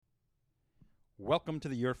Welcome to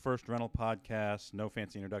the Your First Rental podcast. No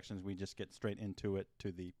fancy introductions. We just get straight into it,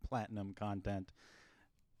 to the platinum content.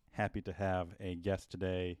 Happy to have a guest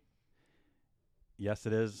today. Yes,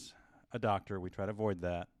 it is a doctor. We try to avoid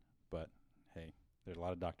that, but hey, there's a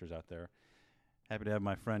lot of doctors out there. Happy to have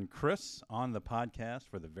my friend Chris on the podcast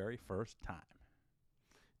for the very first time.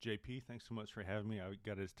 JP, thanks so much for having me. I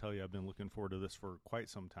got to tell you, I've been looking forward to this for quite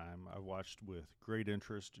some time. I watched with great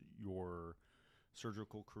interest your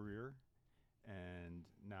surgical career and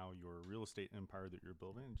now your real estate empire that you're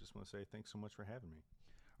building. And just want to say thanks so much for having me.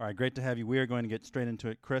 All right, great to have you. We are going to get straight into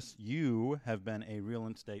it. Chris, you have been a real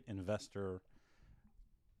estate investor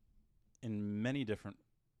on many different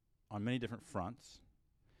fronts.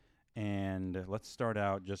 And let's start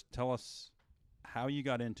out. Just tell us how you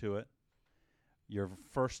got into it, your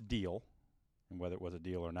first deal, and whether it was a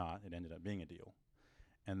deal or not. It ended up being a deal.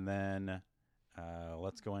 And then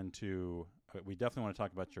let's go into, we definitely want to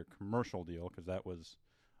talk about your commercial deal because that was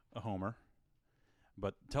a homer.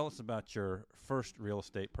 But tell us about your first real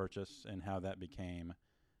estate purchase and how that became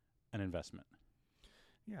an investment.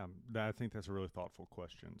 Yeah, I think that's a really thoughtful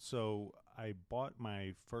question. So I bought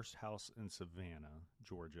my first house in Savannah,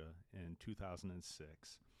 Georgia in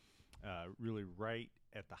 2006, really right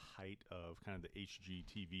at the height of kind of the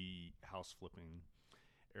HGTV house flipping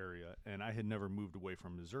area. And I had never moved away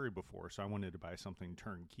from Missouri before, so I wanted to buy something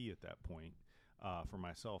turnkey at that point for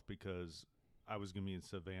myself because I was going to be in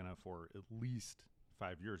Savannah for at least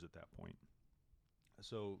 5 years at that point.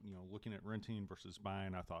 So, looking at renting versus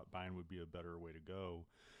buying, I thought buying would be a better way to go.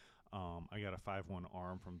 I got a 5-1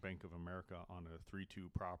 ARM from Bank of America on a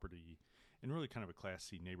 3-2 property in really kind of a Class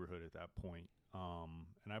C neighborhood at that point.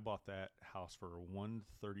 And I bought that house for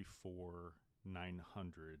 $134,900,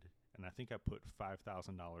 and I think I put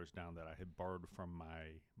 $5,000 down that I had borrowed from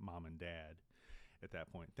my mom and dad at that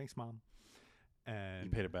point. Thanks, Mom. And You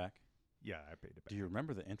paid it back? Yeah, I paid it back. Do you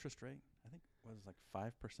remember the interest rate? I think it was like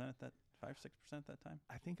 5% at that, 5-6% at that time?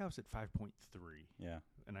 I think I was at 5.3. Yeah.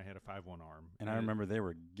 And I had a 5-1 ARM. And I remember they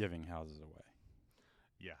were giving houses away.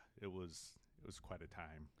 Yeah, it was quite a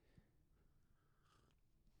time.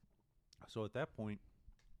 So at that point,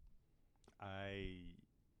 I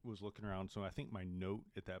was looking around. So I think my note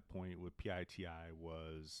at that point with PITI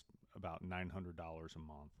was about $900 a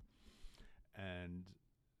month. And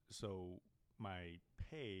so my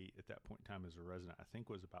pay at that point in time as a resident, I think,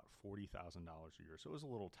 was about $40,000 a year. So it was a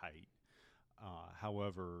little tight.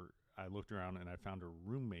 However, I looked around and I found a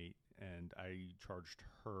roommate, and I charged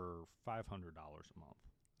her $500 a month.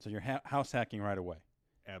 So you're house hacking right away.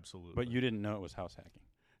 Absolutely. But you didn't know it was house hacking.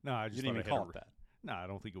 No, I just You didn't even call it that. No, I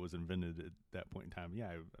don't think it was invented at that point in time. Yeah,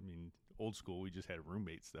 I mean, old school, we just had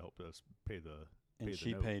roommates to help us pay the And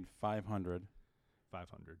she note. paid $500.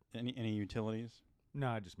 $500. Any utilities? No,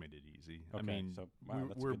 I just made it easy. Okay, I mean, so, wow,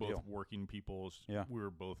 that's a we're good both deal. working people. Yeah. We were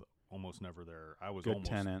both almost never there. I was Good almost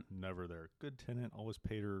tenant. never there. Good tenant. Always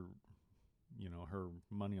paid her, her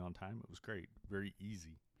money on time. It was great. Very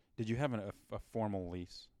easy. Did you have a formal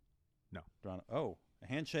lease? No. Oh, a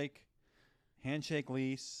handshake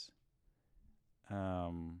lease,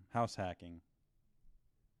 house hacking.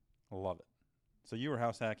 Love it. So you were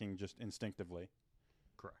house hacking just instinctively,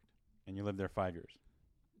 Correct. and you lived there 5 years.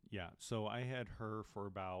 Yeah. So I had her for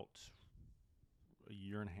about a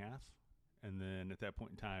year and a half. And then at that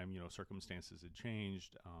point in time, circumstances had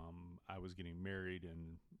changed. I was getting married,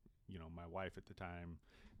 and, my wife at the time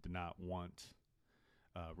did not want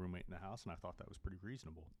a roommate in the house, and I thought that was pretty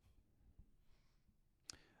reasonable.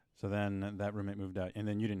 So then that roommate moved out, and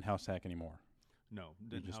then you didn't house hack anymore. No,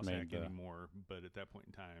 didn't just house made hack anymore. But at that point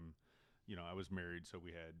in time, I was married, so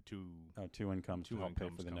we had two incomes to help pay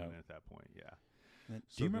for the coming note. in at that point. Yeah. Do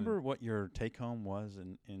you remember what your take home was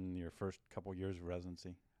in your first couple years of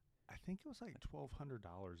residency? I think it was like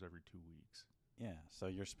 $1,200 every 2 weeks. Yeah. So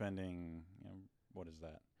you're spending, what is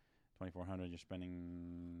that? $2,400. You're spending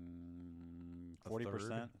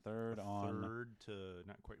 40%, third to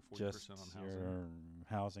not quite 40% just on housing. your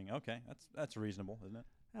housing. Okay, that's reasonable, isn't it?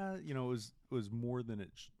 It was more than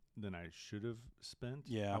than I should have spent.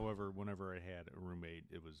 Yeah. However, whenever I had a roommate,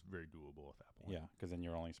 it was very doable at that point. Yeah, because then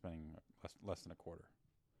you're only spending less than a quarter.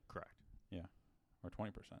 Correct. Yeah, or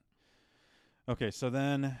 20%. Okay, so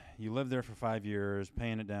then you lived there for 5 years,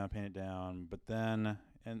 paying it down, but then,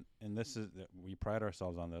 and this is, we pride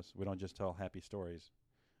ourselves on this. We don't just tell happy stories.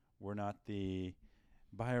 We're not the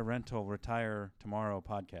buy a rental, retire tomorrow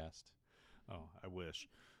podcast. Oh, I wish.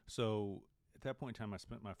 So at that point in time, I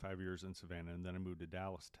spent my 5 years in Savannah, and then I moved to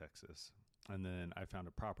Dallas, Texas. And then I found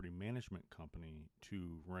a property management company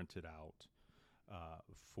to rent it out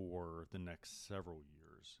for the next several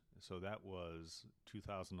years. So that was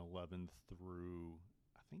 2011 through,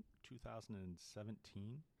 I think,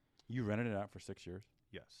 2017. You rented it out for 6 years?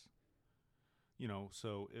 Yes.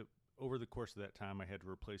 So over the course of that time, I had to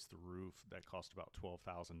replace the roof. That cost about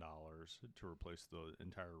 $12,000 to replace the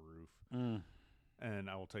entire roof. Mm. And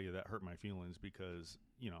I will tell you that hurt my feelings because,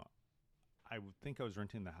 I would think I was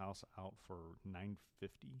renting the house out for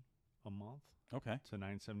 $950 a month Okay. to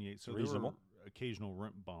 $978. So Reasonable. there were occasional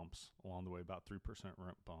rent bumps along the way, about 3%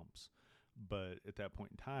 rent bumps. But at that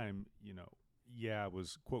point in time, I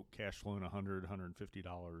was, quote, cash flowing $100,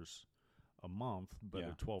 $150 a month, but Yeah.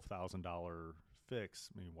 a $12,000 fix,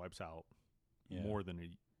 wipes out Yeah. more than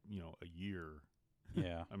a year.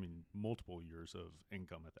 Yeah. Multiple years of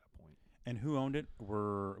income at that point. And who owned it?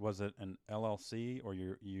 Was it an LLC or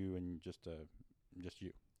you and just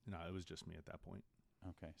you? No, it was just me at that point.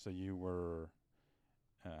 Okay. So you were.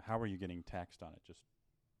 How were you getting taxed on it? Just.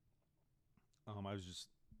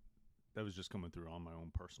 That was just coming through on my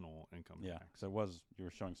own personal income Yeah. tax. So you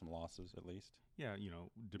were showing some losses at least. Yeah,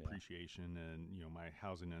 depreciation and my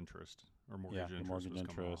housing interest or mortgage Yeah. interest. The mortgage was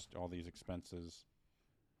coming interest, all these expenses.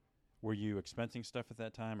 Were you expensing stuff at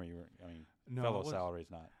that time, or you were? No, fellow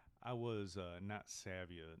salaries not. I was not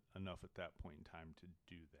savvy enough at that point in time to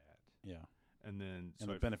do that. Yeah. And then And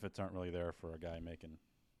the benefits aren't really there for a guy making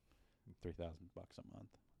 $3,000 a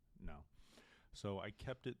month. No. So I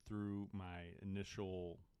kept it through my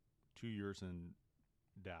initial 2 years in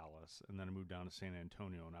Dallas, and then I moved down to San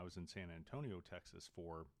Antonio, and I was in San Antonio, Texas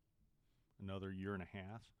for another year and a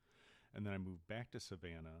half. And then I moved back to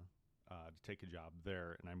Savannah to take a job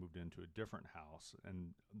there, and I moved into a different house.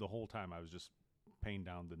 And the whole time I was just paying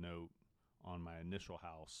down the note on my initial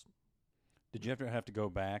house. Did you ever have to go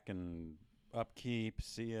back and upkeep,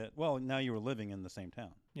 see it? Well, now you were living in the same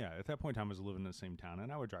town. Yeah, at that point in time, I was living in the same town,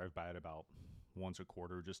 and I would drive by it about once a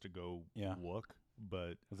quarter just to go look.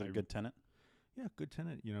 But Was it a good tenant? Yeah, good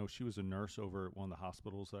tenant. She was a nurse over at one of the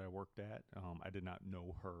hospitals that I worked at. I did not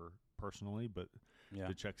know her personally, but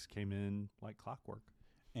the checks came in like clockwork.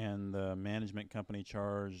 And the management company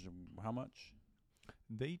charged how much?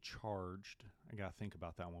 They charged, I got to think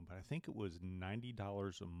about that one, but I think it was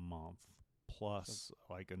 $90 a month plus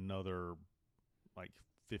like another like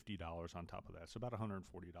 $50 on top of that. So about $140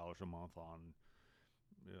 a month on,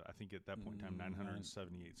 I think at that point in time,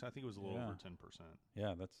 978. So I think it was a little over 10%.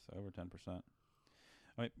 Yeah, that's over 10%. All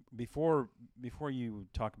right, before you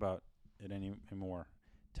talk about it anymore,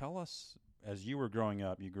 tell us, as you were growing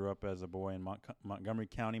up, you grew up as a boy in Montgomery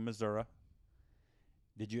County, Missouri.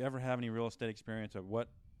 Did you ever have any real estate experience? Or what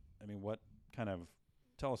kind of,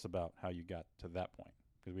 tell us about how you got to that point,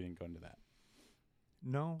 because we didn't go into that.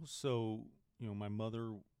 No, so, my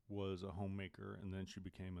mother was a homemaker, and then she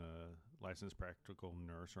became a licensed practical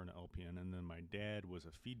nurse or an LPN, and then my dad was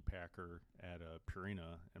a feed packer at a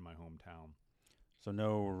Purina in my hometown. So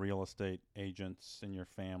no real estate agents in your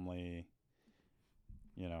family,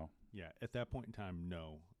 Yeah, at that point in time,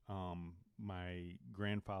 no. My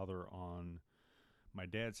grandfather on my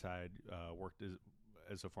dad's side worked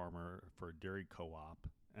as a farmer for a dairy co-op,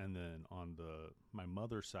 and then on my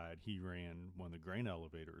mother's side, he ran one of the grain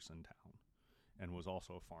elevators in town and was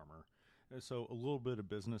also a farmer. So a little bit of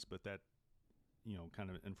business, but that, kind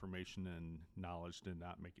of information and knowledge did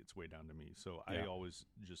not make its way down to me. So I always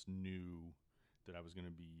just knew that I was going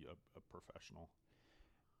to be a professional.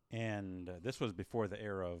 And this was before the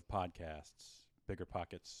era of podcasts, Bigger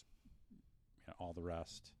Pockets, all the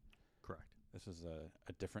rest. Correct. This was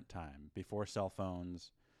a different time, before cell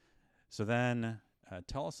phones. So then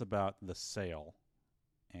tell us about the sale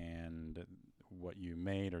and what you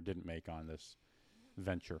made or didn't make on this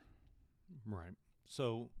venture. Right.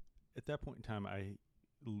 So at that point in time, I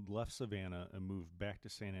left Savannah and moved back to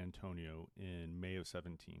San Antonio in May of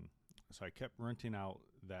 17. So I kept renting out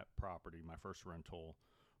that property, my first rental,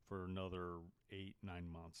 for another 8-9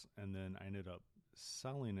 months. And then I ended up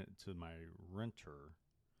selling it to my renter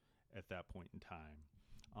at that point in time.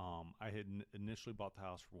 I had initially bought the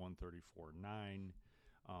house for $134,900,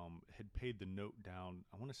 had paid the note down,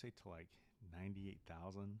 I want to say to like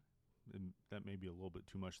 $98,000. That may be a little bit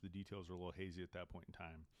too much. The details are a little hazy at that point in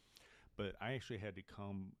time. But I actually had to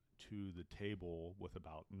come to the table with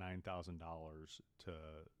about $9,000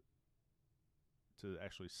 to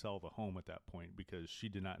actually sell the home at that point, because she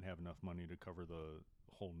did not have enough money to cover the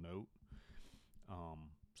whole note.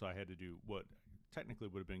 So I had to do what technically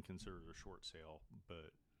would have been considered a short sale,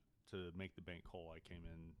 but to make the bank whole, I came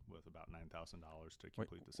in with about $9,000 to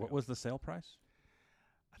complete the sale. What was the sale price?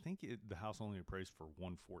 I think the house only appraised for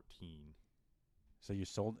 $114,000. So you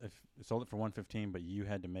sold it for $115,000, but you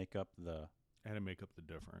had to make up the. I had to make up the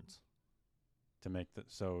difference.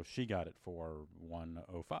 So she got it for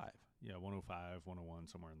 $105,000. Yeah, $105,000, $101,000,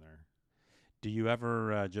 somewhere in there. Do you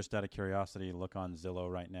ever, just out of curiosity, look on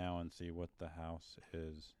Zillow right now and see what the house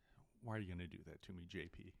is? Why are you going to do that to me,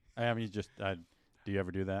 JP? I mean, do you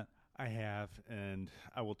ever do that? I have, and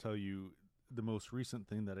I will tell you the most recent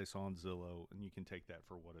thing that I saw on Zillow, and you can take that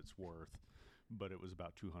for what it's worth, but it was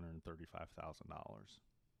about $235,000.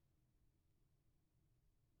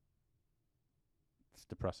 It's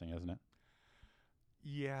depressing, isn't it?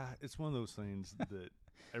 Yeah, it's one of those things that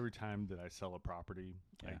every time that I sell a property,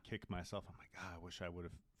 Yeah. I kick myself. I'm like, God, I wish I would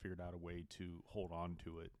have figured out a way to hold on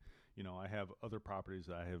to it. I have other properties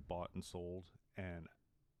that I have bought and sold, and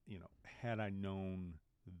had I known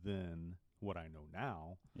then what I know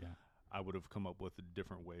now, Yeah. I would have come up with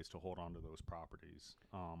different ways to hold on to those properties.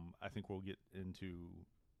 I think we'll get into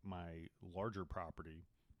my larger property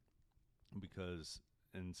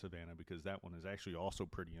in Savannah, because that one is actually also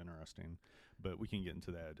pretty interesting, but we can get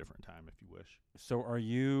into that at a different time if you wish. So are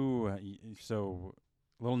you, so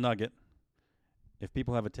little nugget, if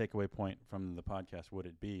people have a takeaway point from the podcast, would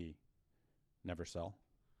it be never sell?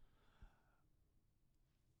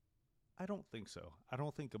 I don't think so. I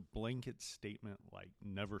don't think a blanket statement like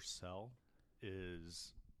never sell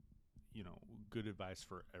is, good advice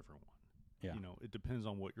for everyone. Yeah. It depends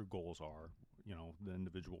on what your goals are, the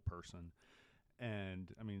individual person.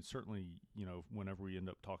 And I mean, certainly, whenever we end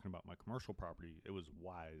up talking about my commercial property, it was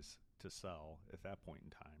wise to sell at that point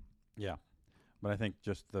in time. Yeah. But I think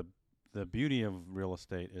just the beauty of real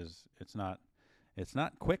estate is it's not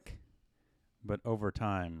quick, but over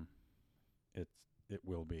time it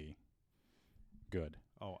will be good.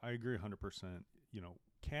 Oh, I agree 100%.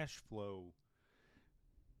 Cash flow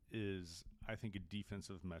is, I think, a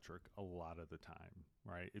defensive metric a lot of the time,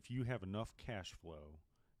 right? If you have enough cash flow,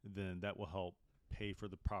 then that will help pay for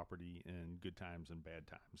the property in good times and bad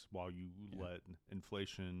times, while you let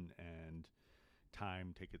inflation and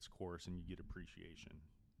time take its course and you get appreciation.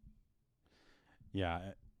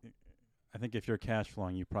 Yeah. I think if you're cash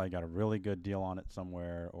flowing, you probably got a really good deal on it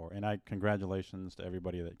somewhere. Congratulations to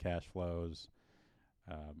everybody that cash flows.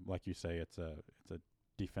 Like you say, it's a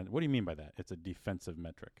defense. What do you mean by that? It's a defensive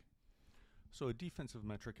metric. So a defensive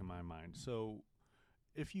metric in my mind. So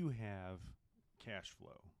if you have cash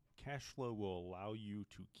flow will allow you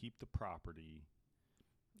to keep the property,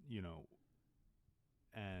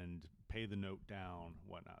 and pay the note down,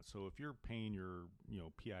 whatnot. So if you're paying your,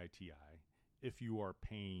 PITI, if you are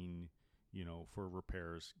paying, for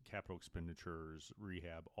repairs, capital expenditures,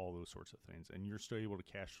 rehab, all those sorts of things, and you're still able to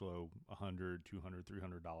cash flow $100, $200,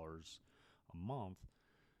 $300 a month,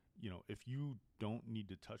 if you don't need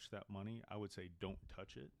to touch that money, I would say don't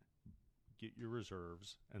touch it. Get your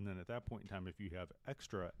reserves, and then at that point in time, if you have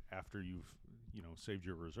extra after you've saved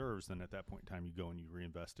your reserves, then at that point in time you go and you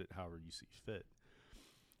reinvest it however you see fit.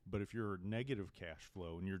 But if you're negative cash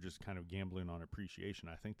flow and you're just kind of gambling on appreciation,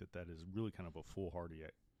 I think that is really kind of a foolhardy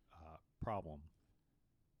problem.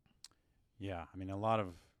 Yeah, I mean, a lot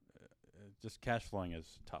of just cash flowing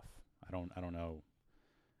is tough. I don't know.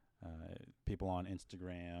 People on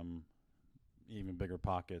Instagram, even bigger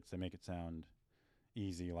pockets, they make it sound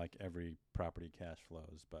easy, like every property cash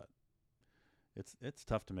flows, but it's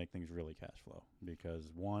tough to make things really cash flow,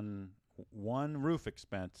 because one roof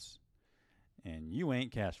expense and you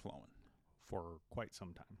ain't cash flowing for quite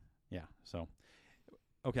some time. Yeah. So,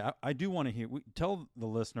 okay, I do want to hear. Tell the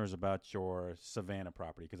listeners about your Savannah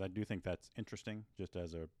property, because I do think that's interesting, just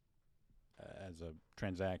as a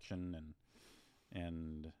transaction,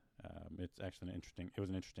 and it's actually it was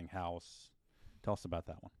an interesting house. Tell us about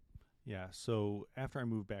that one. Yeah. So after I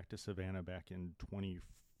moved back to Savannah back in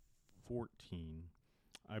 2014.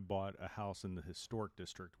 I bought a house in the historic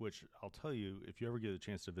district, which I'll tell you, if you ever get a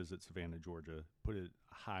chance to visit Savannah, Georgia, put it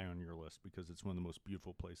high on your list, because it's one of the most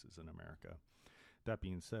beautiful places in America. That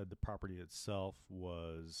being said, the property itself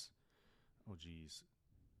was,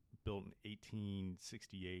 built in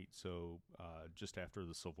 1868, so just after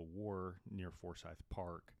the Civil War, near Forsyth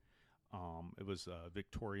Park. It was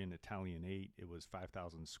Victorian Italianate. It was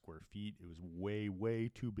 5,000 square feet. It was way, way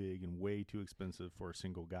too big and way too expensive for a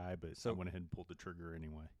single guy, but I went ahead and pulled the trigger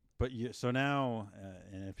anyway. But so now,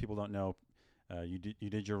 and if people don't know, you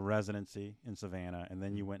did your residency in Savannah, and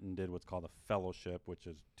then you went and did what's called a fellowship, which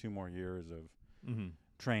is 2 more years of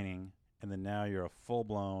training, and then now you're a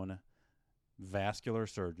full-blown vascular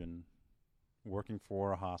surgeon working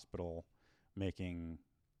for a hospital, making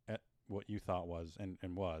what you thought was and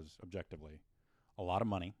was objectively a lot of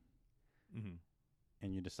money,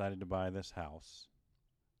 and you decided to buy this house.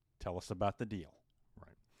 Tell us about the deal.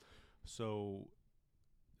 Right. So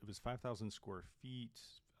it was 5,000 square feet.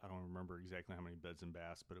 I don't remember exactly how many beds and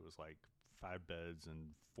baths, but it was like 5 beds and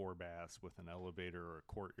 4 baths with an elevator or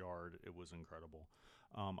a courtyard. It was incredible.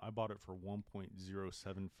 I bought it for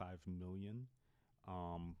 $1.075 million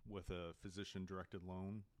with a physician-directed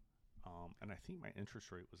loan, and I think my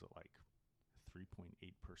interest rate was at like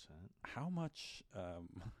 3.8%. How much?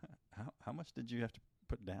 How much did you have to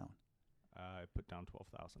put down? I put down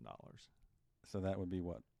 $12,000. So that would be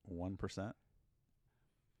what, 1%?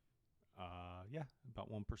 Yeah,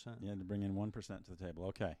 about 1%. You had to bring in 1% to the table.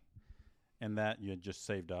 Okay, and that you had just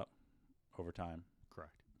saved up over time.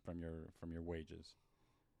 Correct. From your wages.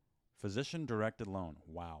 Physician directed loan.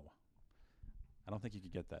 Wow. I don't think you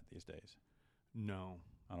could get that these days. No.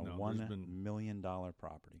 On a No, $1 million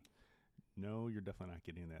property. No, you're definitely not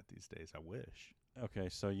getting that these days. I wish. Okay,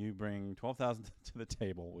 so you bring $12,000 to the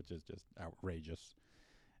table, which is just outrageous,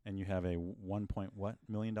 and you have a $1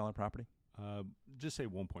 million property. Just say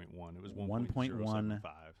 1.1. It was 1.1. 1.075.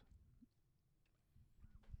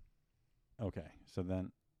 Okay, so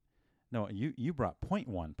then, no, you brought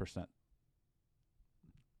 0.1%.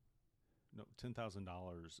 No,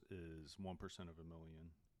 $10,000 is 1% of $1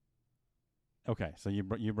 million. Okay, so you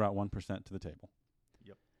brought 1% to the table.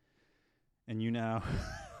 Yep. And you now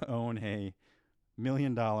own a $1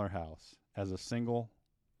 million house as a single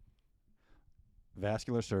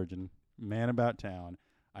vascular surgeon, man about town.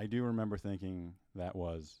 I do remember thinking that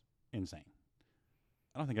was insane.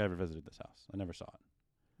 I don't think I ever visited this house. I never saw it.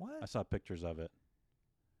 What? I saw pictures of it.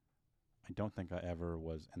 I don't think I ever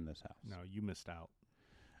was in this house. No, you missed out.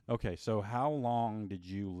 Okay, so how long did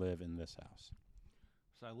you live in this house?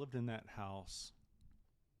 So I lived in that house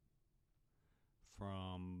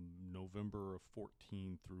from November of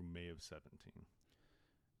 14 through May of 17.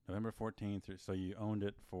 November 14th. So you owned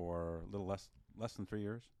it for a little less than 3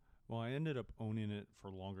 years? Well, I ended up owning it for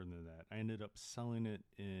longer than that. I ended up selling it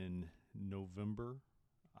in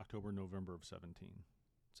October, November of 17.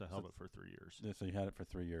 So I held it for 3 years. So you had it for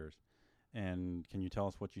 3 years. And can you tell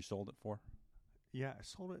us what you sold it for? Yeah, I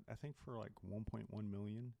sold it, I think, for like 1.1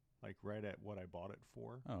 million, like right at what I bought it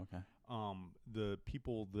for. Oh, okay. The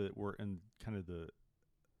people that were in kind of the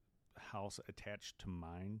house attached to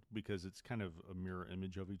mine, because it's kind of a mirror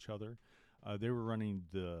image of each other, they were running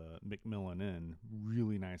the McMillan Inn.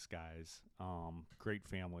 Really nice guys, great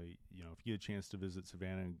family. You know, if you get a chance to visit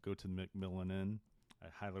Savannah and go to the McMillan Inn, I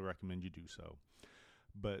highly recommend you do so.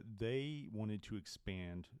 But they wanted to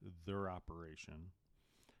expand their operation,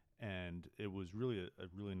 and it was really a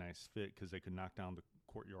really nice fit because they could knock down the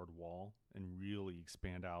courtyard wall and really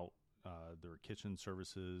expand out their kitchen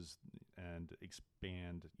services and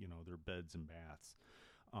expand, you know, their beds and baths.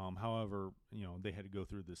 However, you know, they had to go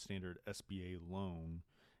through the standard SBA loan,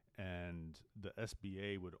 and the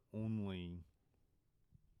SBA would only,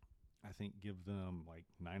 I think, give them like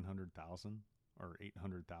 $900,000 or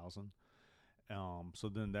 $800,000. So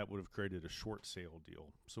then that would have created a short sale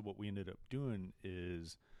deal. So what we ended up doing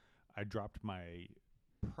is I dropped my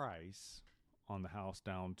price on the house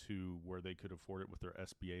down to where they could afford it with their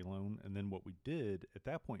SBA loan. And then what we did at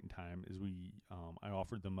that point in time is I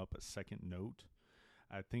offered them up a second note.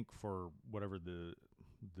 I think for whatever the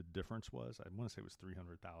difference was, I want to say it was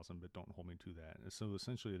 $300,000, but don't hold me to that. And so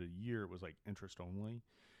essentially at a year, it was like interest only.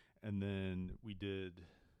 And then we did,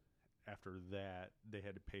 after that, they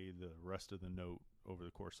had to pay the rest of the note over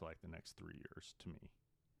the course of like the next 3 years to me.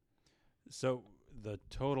 So the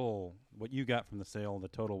total, what you got from the sale, the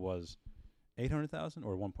total was $800,000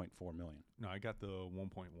 or $1.4 million? No, I got the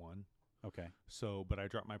 1.1. Okay. So, but I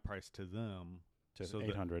dropped my price to them to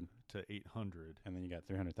 800. To 800, and then you got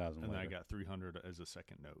 300,000. And then I got 300 as a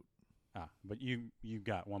second note. But you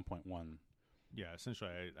got 1.1. Yeah, essentially,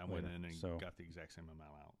 I went in and got the exact same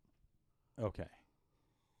amount out. Okay.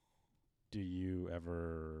 Do you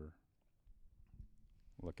ever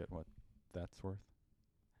look at what that's worth?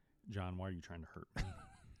 John, why are you trying to hurt me?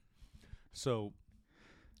 So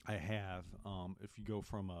I have, if you go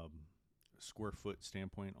from a square foot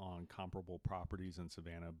standpoint on comparable properties in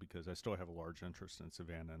Savannah, because I still have a large interest in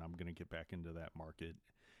Savannah and I'm going to get back into that market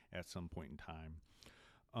at some point in time.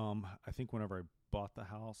 I think whenever I bought the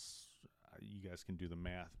house, you guys can do the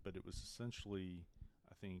math, but it was essentially,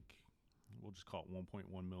 I think, we'll just call it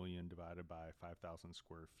 1.1 million divided by 5,000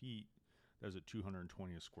 square feet. There's a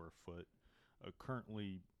 220 a square foot.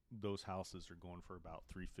 Currently, those houses are going for about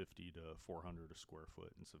 350 to 400 a square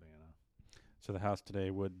foot in Savannah. So the house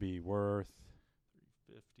today would be worth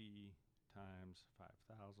 350 times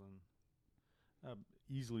 5,000,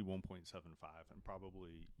 easily 1.75, and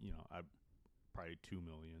probably, probably 2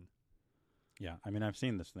 million. Yeah, I mean, I've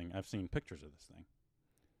seen this thing. I've seen pictures of this thing.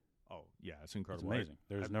 Oh, yeah, it's incredible. It's amazing.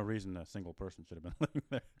 There's no reason a single person should have been living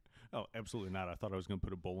there. Oh, absolutely not. I thought I was going to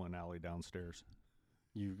put a bowling alley downstairs.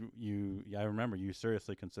 I remember you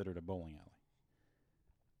seriously considered a bowling alley.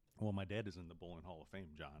 Well, my dad is in the Bowling Hall of Fame,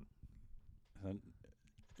 John.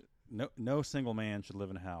 No single man should live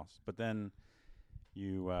in a house. But then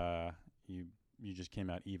you just came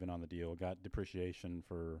out even on the deal, got depreciation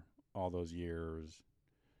for all those years.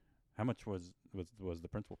 How much was the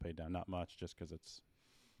principal paid down? Not much, just because it's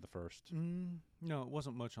the first. No, it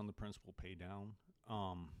wasn't much on the principal pay down.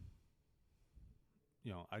 I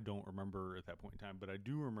don't remember at that point in time, but I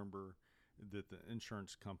do remember that the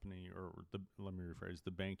insurance company, let me rephrase,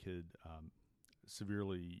 the bank had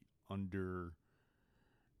severely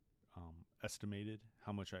estimated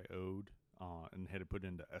how much I owed and had to put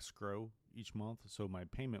into escrow each month. So my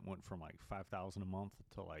payment went from like $5,000 a month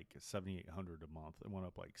to like $7,800 a month. It went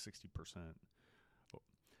up like 60%.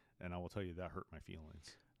 And I will tell you, that hurt my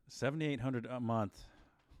feelings. $7,800 a month.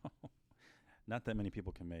 Not that many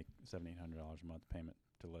people can make $7,800 a month payment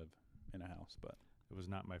to live in a house, but it was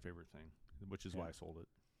not my favorite thing, which is why I sold it.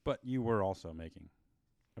 But you were also making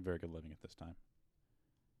a very good living at this time.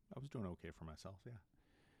 I was doing okay for myself, yeah.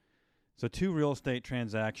 So 2 real estate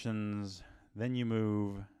transactions, then you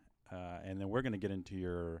move, and then we're going to get into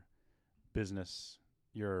your business,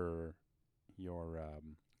 your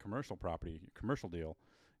commercial property, commercial deal,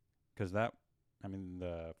 because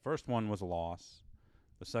the first one was a loss.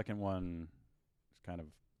 The second one was kind of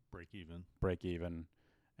break even,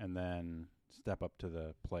 and then step up to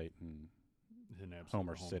the plate and an absolute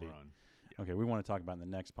Homer home City. Run. Yeah. Okay, we want to talk about it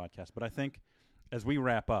in the next podcast, but I think as we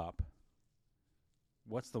wrap up,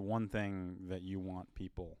 what's the one thing that you want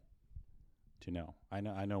people to know? I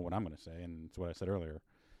know what I'm going to say, and it's what I said earlier,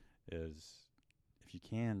 is if you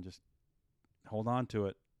can, just hold on to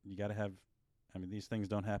it. You got to have, these things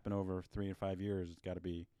don't happen over 3 to 5 years. It's got to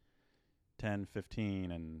be 10,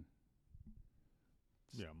 15, and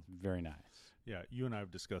very nice. Yeah, you and I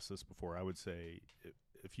have discussed this before. I would say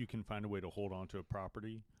if you can find a way to hold on to a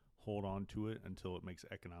property, hold on to it until it makes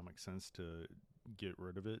economic sense to get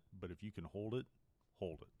rid of it. But if you can hold it,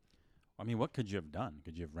 hold it. What could you have done?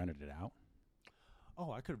 Could you have rented it out?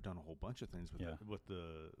 Oh, I could have done a whole bunch of things with that. With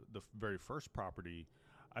the very first property,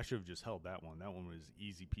 I should have just held that one. That one was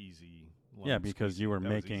easy peasy. Yeah, because you were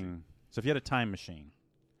making. So if you had a time machine,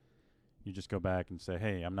 you just go back and say,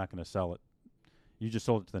 "Hey, I'm not going to sell it." You just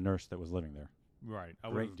sold it to the nurse that was living there. Right.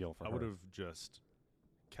 Great deal for her. I would have just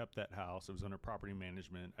kept that house. It was under property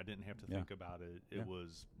management. I didn't have to think about it. It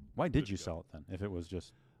was. Why did you sell it then? If it was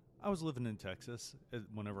just. I was living in Texas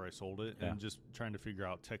whenever I sold it, and just trying to figure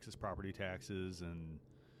out Texas property taxes and,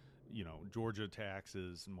 Georgia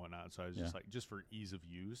taxes and whatnot. So I was just for ease of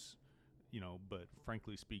use, but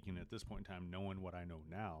frankly speaking, at this point in time, knowing what I know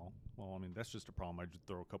now, that's just a problem. I just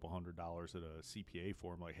throw a couple $100 at a CPA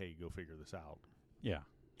for him, like, hey, go figure this out. Yeah.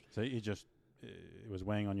 So it was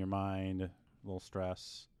weighing on your mind, a little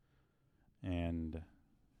stress, and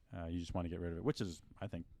you just want to get rid of it, which is, I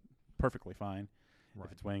think, perfectly fine. Right.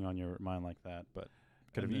 If it's weighing on your mind like that, but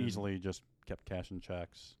could have easily just kept cashing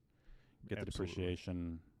checks, get the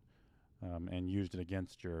depreciation, and used it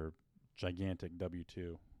against your gigantic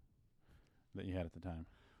W-2 that you had at the time.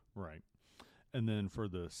 Right. And then for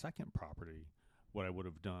the second property, what I would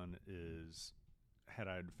have done is, had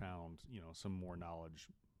I found, some more knowledge,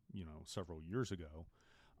 several years ago,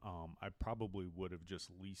 I probably would have just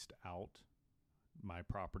leased out my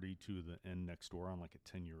property to the inn next door on like a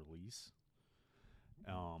 10-year lease.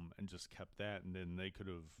 And just kept that, and then they could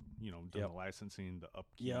have, done the licensing, the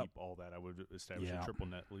upkeep, all that. I would establish a triple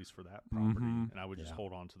net lease for that property, and I would just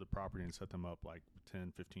hold on to the property and set them up like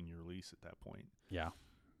 10, 15-year lease at that point. Yeah.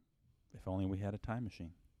 If only we had a time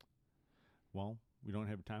machine. Well, we don't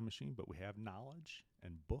have a time machine, but we have knowledge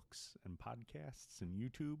and books and podcasts and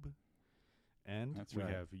YouTube, and we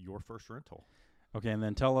have Your First Rental. Okay, and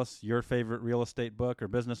then tell us your favorite real estate book or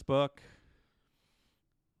business book.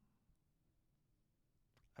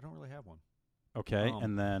 I don't really have one. Okay,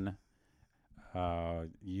 and then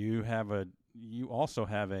you also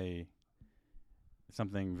have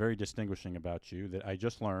something very distinguishing about you that I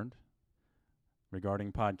just learned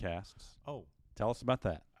regarding podcasts. Oh, tell us about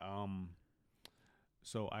that.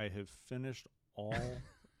 So I have finished all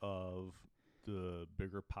of the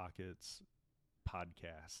Bigger Pockets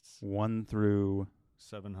podcasts. 1 through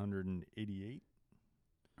 788.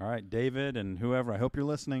 All right, David and whoever, I hope you're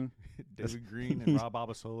listening. David Green and Rob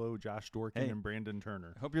Abasolo, Josh Dorkin, and Brandon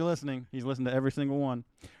Turner. I hope you're listening. He's listened to every single one.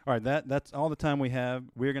 All right, that's all the time we have.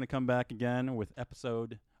 We're going to come back again with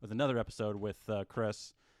another episode with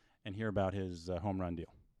Chris and hear about his home run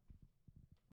deal.